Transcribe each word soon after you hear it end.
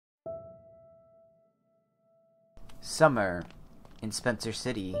Summer in Spencer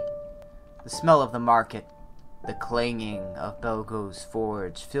City. The smell of the market, the clanging of Belgo's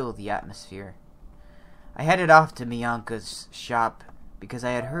forge fill the atmosphere. I headed off to Mianka's shop because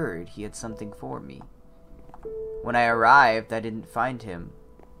I had heard he had something for me. When I arrived, I didn't find him.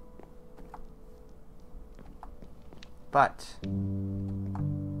 But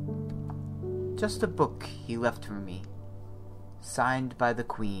just a book he left for me, signed by the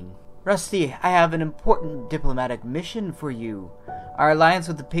Queen. Rusty, I have an important diplomatic mission for you. Our alliance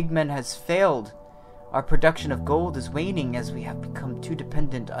with the Pigmen has failed. Our production of gold is waning as we have become too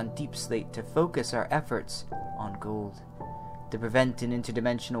dependent on Deep Slate to focus our efforts on gold. To prevent an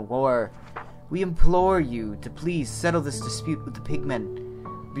interdimensional war, we implore you to please settle this dispute with the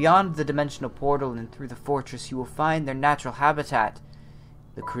Pigmen. Beyond the dimensional portal and through the fortress, you will find their natural habitat,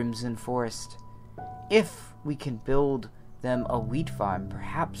 the Crimson Forest. If we can build them a wheat farm,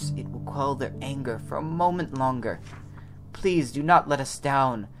 perhaps it will quell their anger for a moment longer. Please do not let us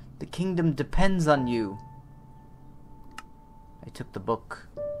down. The kingdom depends on you. I took the book,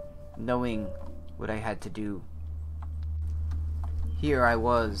 knowing what I had to do. Here I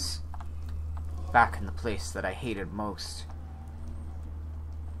was, back in the place that I hated most.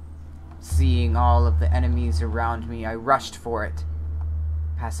 Seeing all of the enemies around me, I rushed for it,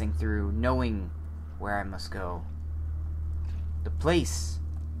 passing through, knowing where I must go. The place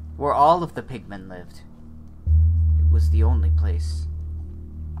where all of the pigmen lived. It was the only place.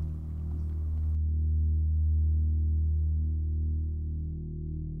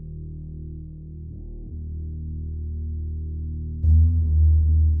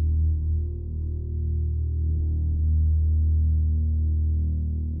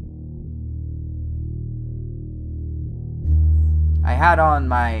 I had on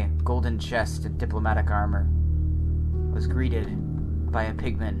my golden chest and diplomatic armor. Was greeted by a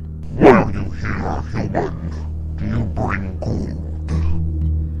pigman. Why are you here, human? Do you bring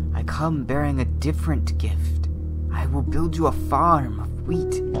gold? I come bearing a different gift. I will build you a farm of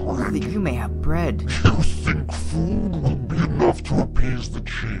wheat so that you may have bread. You think food will be enough to appease the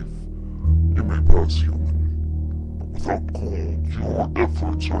chief? You may pass, human, but without gold, your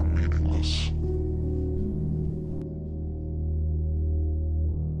efforts are meaningless.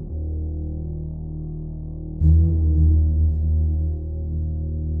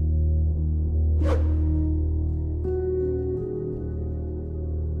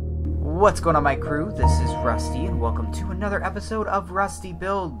 What's going on, my crew? This is Rusty, and welcome to another episode of Rusty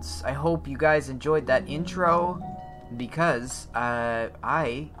Builds. I hope you guys enjoyed that intro, because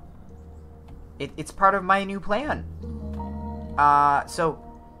it's part of my new plan. So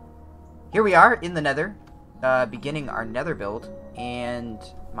here we are in the Nether, beginning our Nether build, and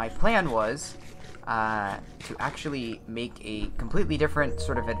my plan was to actually make a completely different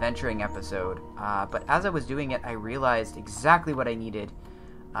sort of adventuring episode. But as I was doing it, I realized exactly what I needed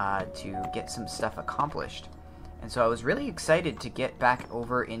to get some stuff accomplished. And so I was really excited to get back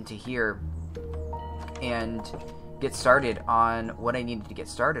over into here and get started on what I needed to get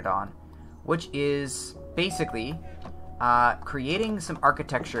started on, which is basically creating some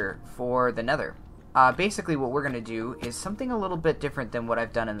architecture for the Nether. Basically what we're going to do is something a little bit different than what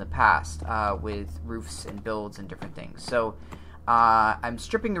I've done in the past with roofs and builds and different things. So I'm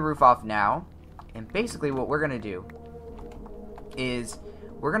stripping the roof off now, and basically what we're going to do is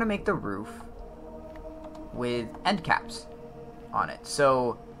we're going to make the roof with end caps on it.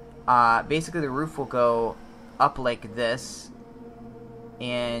 So basically the roof will go up like this,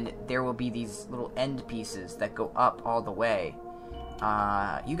 and there will be these little end pieces that go up all the way.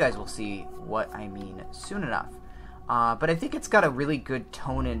 You guys will see what I mean soon enough. But I think it's got a really good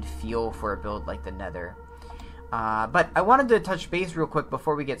tone and feel for a build like the Nether. But I wanted to touch base real quick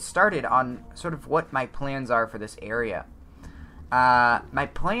before we get started on sort of what my plans are for this area. My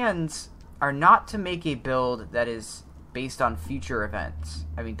plans are not to make a build that is based on future events,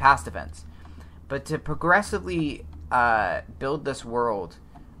 past events, but to progressively build this world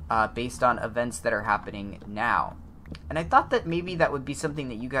based on events that are happening now. And I thought that maybe that would be something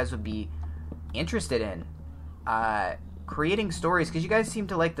that you guys would be interested in, creating stories, because you guys seem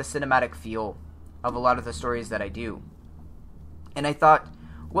to like the cinematic feel of a lot of the stories that I do. And I thought,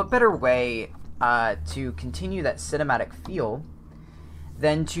 what better way to continue that cinematic feel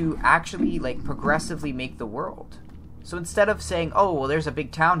than to actually progressively make the world. So instead of saying, oh, well, there's a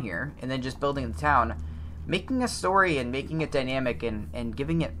big town here, and then just building the town, making a story and making it dynamic and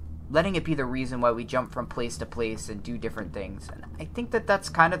letting it be the reason why we jump from place to place and do different things. And I think that that's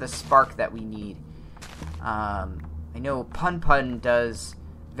kind of the spark that we need. I know Pun does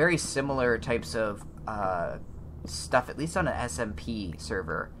very similar types of stuff, at least on an SMP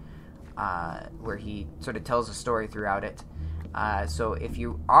server, where he sort of tells a story throughout it. So if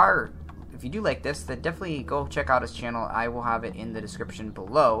you do like this, then definitely go check out his channel. I will have it in the description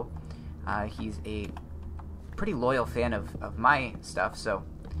below. He's a pretty loyal fan of my stuff, so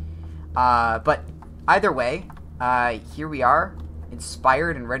but either way, here we are,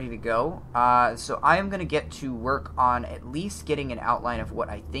 inspired and ready to go. So I am going to get to work on at least getting an outline of what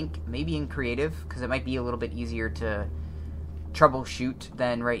I think, maybe in creative, because it might be a little bit easier to troubleshoot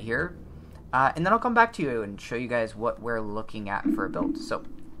than right here. And then I'll come back to you and show you guys what we're looking at for a build. So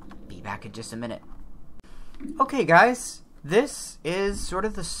be back in just a minute. Okay guys, this is sort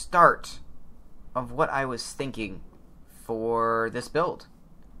of the start of what I was thinking for this build.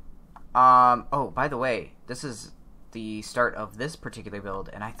 Oh, by the way, this is the start of this particular build,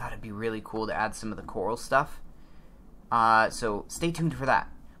 and I thought it'd be really cool to add some of the coral stuff. So stay tuned for that.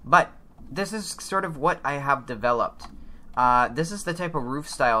 But this is sort of what I have developed. This is the type of roof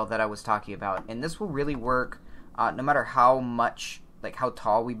style that I was talking about, and this will really work no matter how much, like how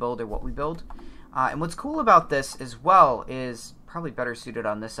tall we build or what we build. And what's cool about this as well is probably better suited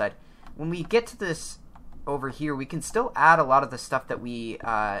on this side. When we get to this over here, we can still add a lot of the stuff that we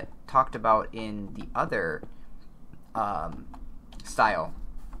talked about in the other style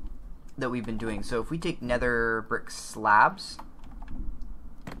that we've been doing. So if we take nether brick slabs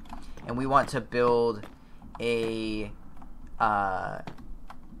and we want to build a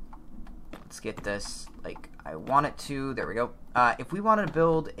let's get this like I want it to, there we go. If we want to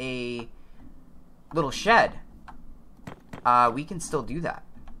build a little shed, we can still do that,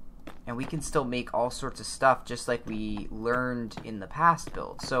 and we can still make all sorts of stuff just like we learned in the past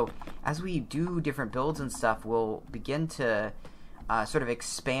build. So as we do different builds and stuff, we'll begin to sort of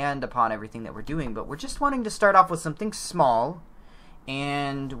expand upon everything that we're doing, but we're just wanting to start off with something small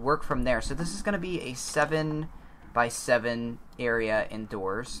and work from there. So this is going to be a 7x7 area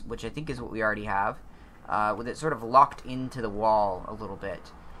indoors, which I think is what we already have, with it sort of locked into the wall a little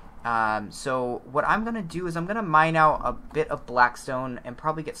bit. So what I'm going to do is I'm going to mine out a bit of blackstone and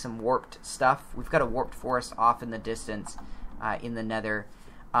probably get some warped stuff. We've got a warped forest off in the distance in the nether,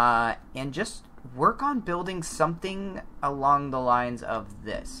 and just work on building something along the lines of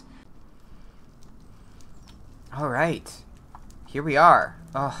this. Alright, here we are.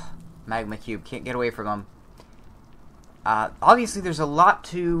 Oh, magma cube, can't get away from them. Obviously there's a lot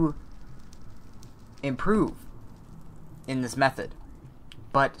to improve in this method,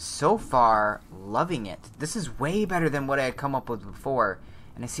 but so far, loving it. This is way better than what I had come up with before,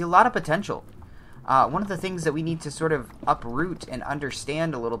 and I see a lot of potential. One of the things that we need to sort of uproot and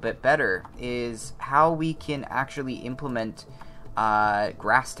understand a little bit better is how we can actually implement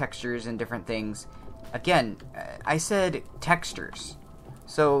grass textures and different things. Again, I said textures.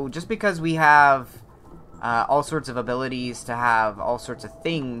 So just because we have all sorts of abilities to have all sorts of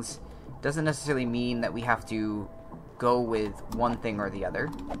things doesn't necessarily mean that we have to go with one thing or the other.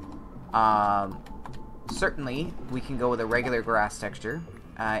 Certainly, we can go with a regular grass texture,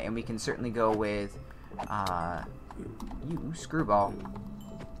 and we can certainly go with you screwball.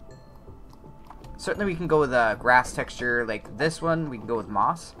 Certainly, we can go with a grass texture like this one. We can go with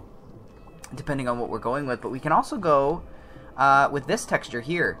moss, depending on what we're going with. But we can also go with this texture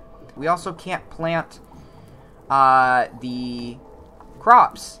here. We also can't plant the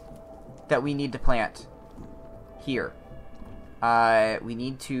crops that we need to plant here. We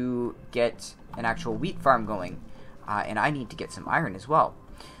need to get an actual wheat farm going, and I need to get some iron as well.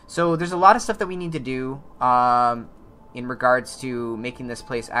 So there's a lot of stuff that we need to do in regards to making this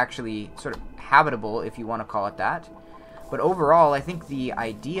place actually sort of habitable, if you want to call it that. But overall, I think the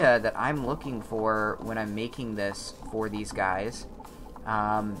idea that I'm looking for when I'm making this for these guys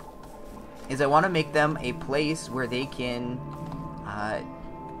is I want to make them a place where they can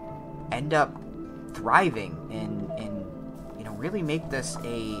end up thriving and you know, really make this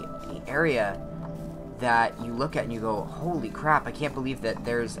a area that you look at and you go, holy crap, I can't believe that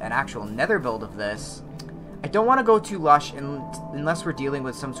there's an actual nether build of this. I don't want to go too lush unless we're dealing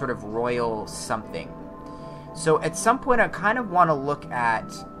with some sort of royal something. So at some point I kind of want to look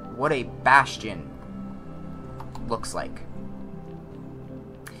at what a bastion looks like.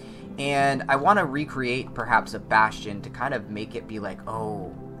 And I want to recreate perhaps a bastion to kind of make it be like,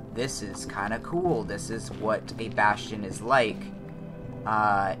 oh, this is kind of cool. This is what a bastion is like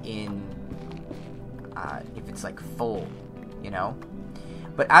if it's like full, you know?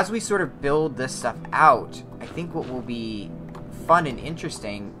 But as we sort of build this stuff out, I think what will be fun and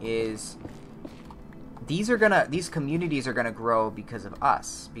interesting is these communities are gonna grow because of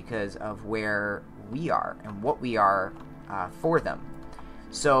us, because of where we are and what we are for them.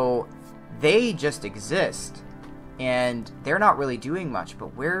 So they just exist, and they're not really doing much,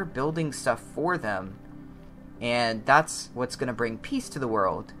 but we're building stuff for them, and that's what's going to bring peace to the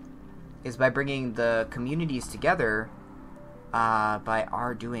world, is by bringing the communities together, by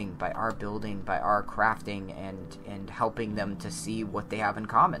our doing, by our building, by our crafting, and helping them to see what they have in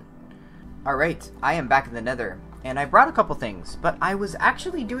common. Alright, I am back in the Nether, and I brought a couple things, but I was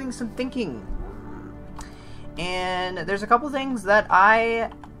actually doing some thinking, and there's a couple things that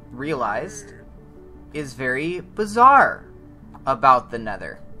I realized is very bizarre about the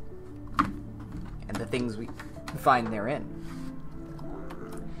Nether and the things we find therein.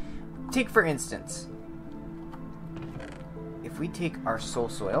 Take, for instance, if we take our soul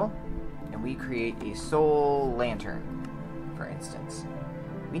soil and we create a soul lantern, for instance,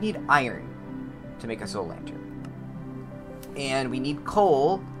 we need iron to make a soul lantern, and we need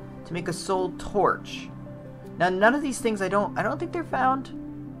coal to make a soul torch. Now, none of these things I don't think they're found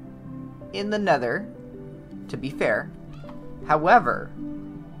in the Nether, to be fair. However,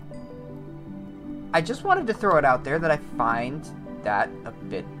 I just wanted to throw it out there that I find that a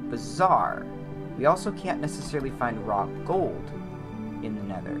bit bizarre. We also can't necessarily find raw gold in the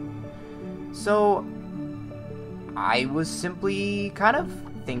Nether. So I was simply kind of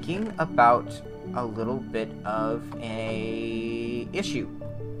thinking about a little bit of a issue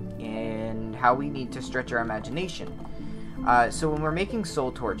in how we need to stretch our imagination. So when we're making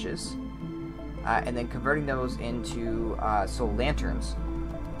soul torches, and then converting those into soul lanterns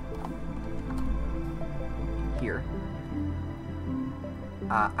here,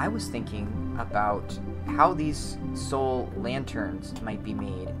 I was thinking about how these soul lanterns might be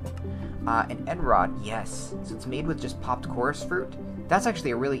made. An end rod, yes. So it's made with just popped chorus fruit. That's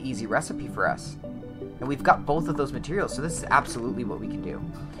actually a really easy recipe for us. And we've got both of those materials, so this is absolutely what we can do.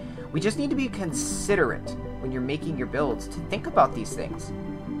 We just need to be considerate when you're making your builds to think about these things.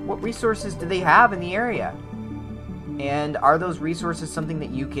 What resources do they have in the area? And are those resources something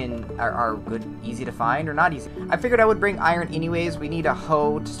that you are good, easy to find, or not easy? I figured I would bring iron anyways. We need a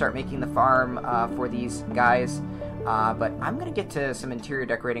hoe to start making the farm for these guys. But I'm going to get to some interior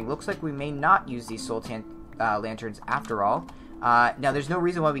decorating. Looks like we may not use these soul lanterns after all. Now, there's no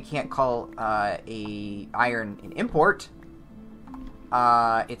reason why we can't call a iron an import.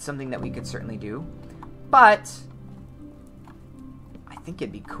 It's something that we could certainly do. But I think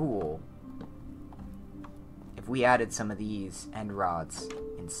it'd be cool if we added some of these end rods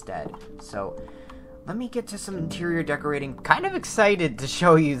instead. So let me get to some interior decorating. Kind of excited to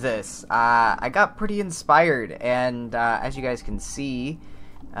show you this. I got pretty inspired, and as you guys can see,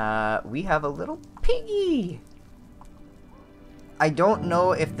 we have a little piggy. I don't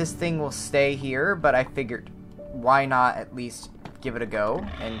know if this thing will stay here, but I figured why not at least give it a go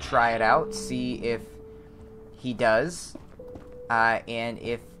and try it out, see if he does, and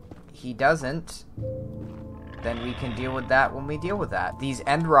if he doesn't, then we can deal with that when we deal with that. These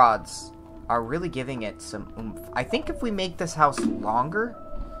end rods are really giving it some oomph. I think if we make this house longer,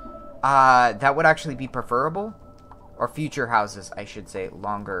 that would actually be preferable. Or future houses, I should say,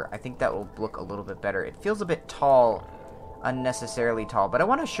 longer. I think that will look a little bit better. It feels a bit tall, unnecessarily tall. But I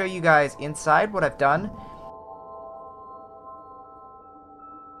want to show you guys inside what I've done.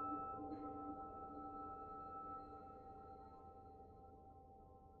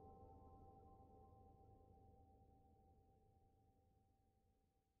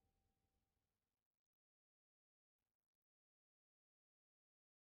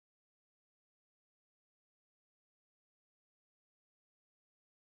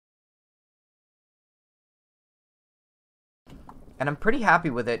 And I'm pretty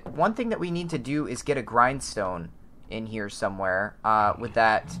happy with it. One thing that we need to do is get a grindstone in here somewhere with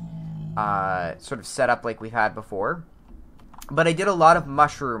that sort of setup like we've had before. But I did a lot of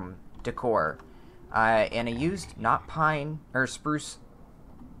mushroom decor. And I used not pine or spruce,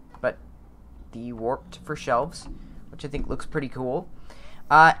 but the warped for shelves, which I think looks pretty cool.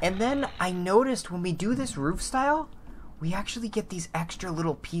 And then I noticed when we do this roof style, we actually get these extra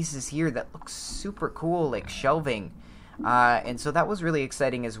little pieces here that look super cool, like shelving. And so that was really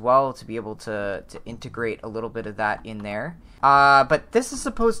exciting as well, to be able to integrate a little bit of that in there. But this is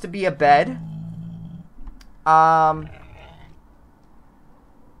supposed to be a bed. Not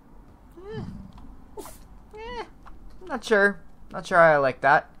sure I like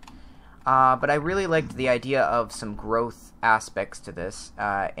that. But I really liked the idea of some growth aspects to this,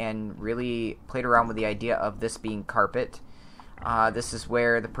 and really played around with the idea of this being carpet. This is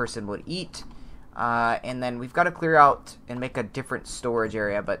where the person would eat. And then we've got to clear out and make a different storage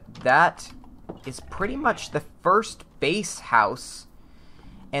area, but that is pretty much the first base house.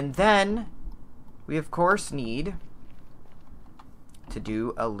 And then we of course need to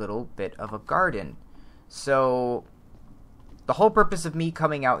do a little bit of a garden. So the whole purpose of me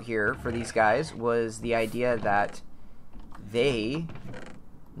coming out here for these guys was the idea that they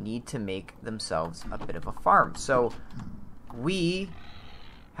need to make themselves a bit of a farm. So we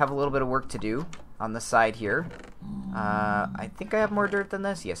have a little bit of work to do on the side here. I think I have more dirt than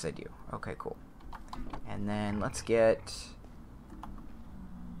this. Yes, I do. Okay, cool. And then let's get,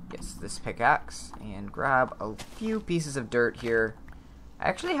 yes, this pickaxe and grab a few pieces of dirt here. I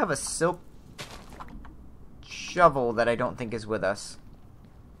actually have a silk shovel that I don't think is with us.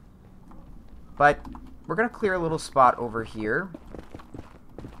 But we're going to clear a little spot over here.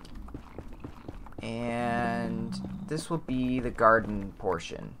 And this will be the garden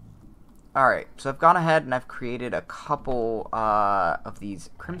portion. Alright, so I've gone ahead and I've created a couple of these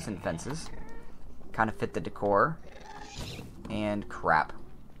crimson fences. Kind of fit the decor. And crap.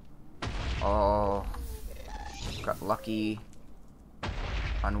 Oh, got lucky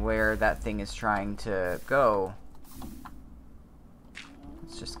on where that thing is trying to go.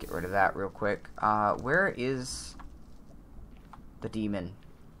 Let's just get rid of that real quick. Where is the demon?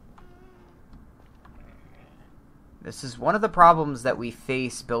 This is one of the problems that we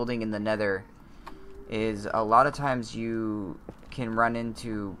face building in the Nether, is a lot of times you can run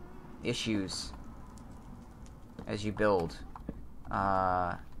into issues as you build.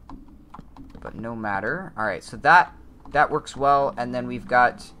 But no matter. Alright, so that works well, and then we've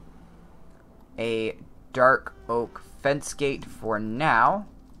got a dark oak fence gate for now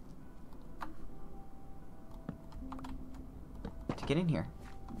to get in here.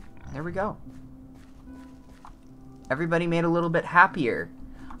 There we go. Everybody made a little bit happier.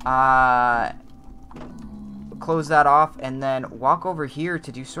 Close that off and then walk over here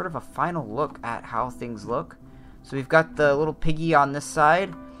to do sort of a final look at how things look. So we've got the little piggy on this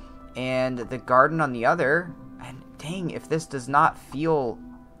side and the garden on the other. And dang, if this does not feel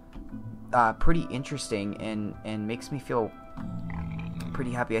pretty interesting and makes me feel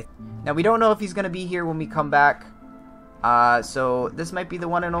pretty happy. Now we don't know if he's going to be here when we come back. So this might be the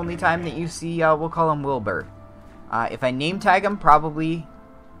one and only time that you see, we'll call him Wilbur. If I name tag him, probably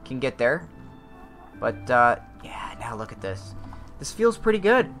can get there. But, yeah, now look at this. This feels pretty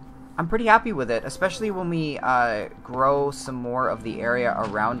good. I'm pretty happy with it, especially when we grow some more of the area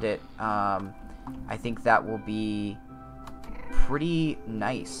around it. I think that will be pretty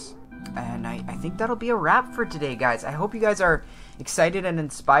nice. And I think that'll be a wrap for today, guys. I hope you guys are excited and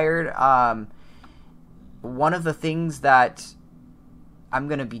inspired. One of the things that I'm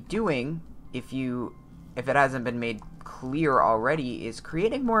going to be doing, if it hasn't been made clear already, is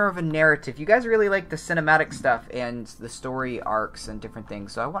creating more of a narrative. You guys really like the cinematic stuff and the story arcs and different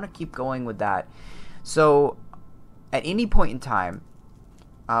things, so I want to keep going with that. So at any point in time,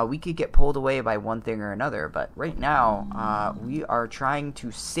 we could get pulled away by one thing or another, but right now we are trying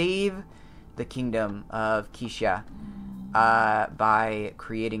to save the kingdom of Keisha by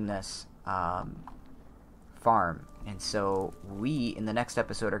creating this farm. And so we, in the next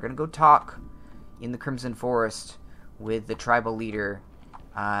episode, are going to go talk in the Crimson Forest with the tribal leader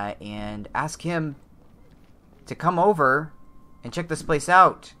and ask him to come over and check this place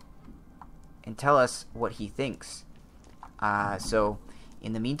out and tell us what he thinks. So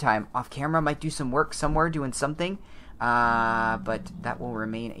in the meantime, off camera, might do some work somewhere doing something, but that will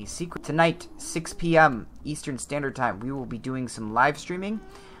remain a secret. Tonight, 6 p.m. Eastern Standard Time, we will be doing some live streaming.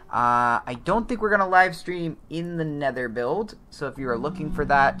 I don't think we're going to live stream in the Nether build, so if you are looking for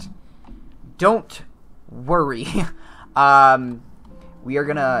that, don't worry. We are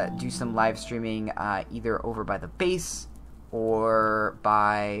gonna do some live streaming either over by the base or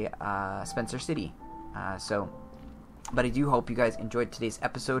by Spencer City. But I do hope you guys enjoyed today's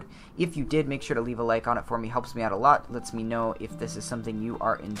episode. If you did, make sure to leave a like on it for me. Helps me out a lot. Lets me know if this is something you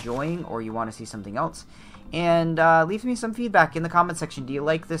are enjoying or you want to see something else. And leave me some feedback in the comment section. Do you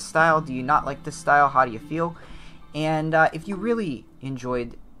like this style? Do you not like this style? How do you feel? And if you really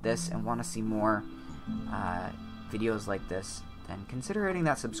enjoyed this and want to see more videos like this, then consider hitting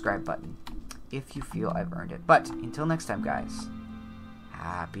that subscribe button if you feel I've earned it. But until next time, guys,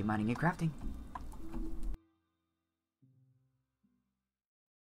 happy mining and crafting.